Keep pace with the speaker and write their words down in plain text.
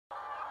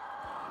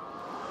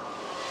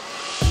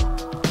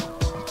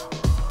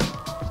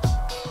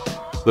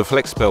The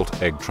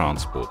FlexBelt egg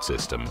transport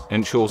system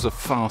ensures a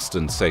fast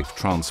and safe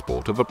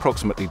transport of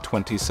approximately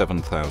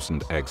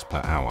 27,000 eggs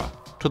per hour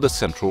to the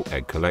central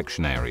egg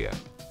collection area.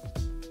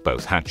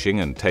 Both hatching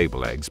and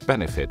table eggs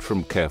benefit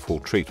from careful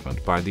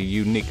treatment by the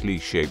uniquely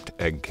shaped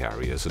egg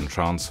carriers and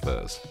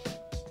transfers.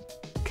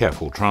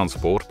 Careful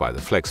transport by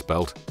the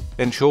FlexBelt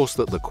ensures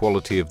that the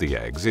quality of the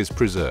eggs is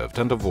preserved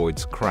and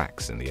avoids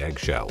cracks in the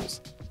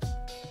eggshells.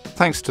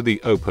 Thanks to the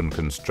open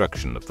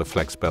construction of the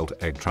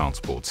FlexBelt egg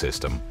transport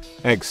system,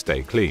 eggs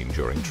stay clean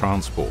during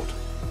transport.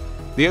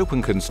 The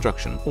open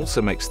construction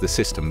also makes the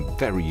system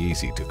very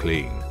easy to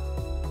clean.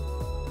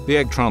 The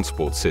egg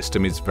transport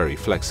system is very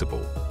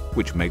flexible,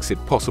 which makes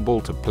it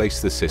possible to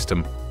place the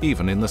system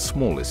even in the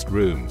smallest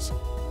rooms.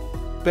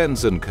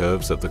 Bends and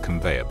curves of the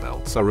conveyor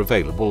belts are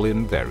available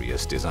in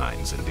various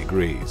designs and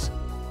degrees.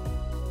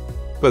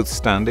 Both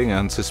standing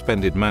and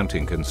suspended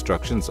mounting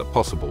constructions are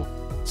possible,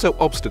 so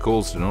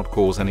obstacles do not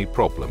cause any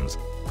problems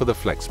for the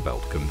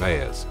FlexBelt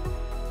conveyors.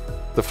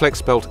 The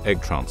FlexBelt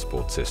egg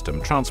transport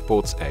system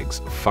transports eggs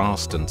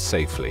fast and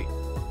safely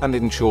and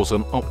ensures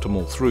an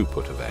optimal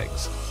throughput of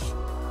eggs.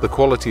 The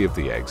quality of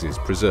the eggs is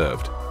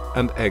preserved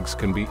and eggs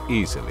can be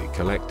easily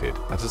collected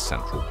at a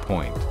central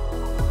point.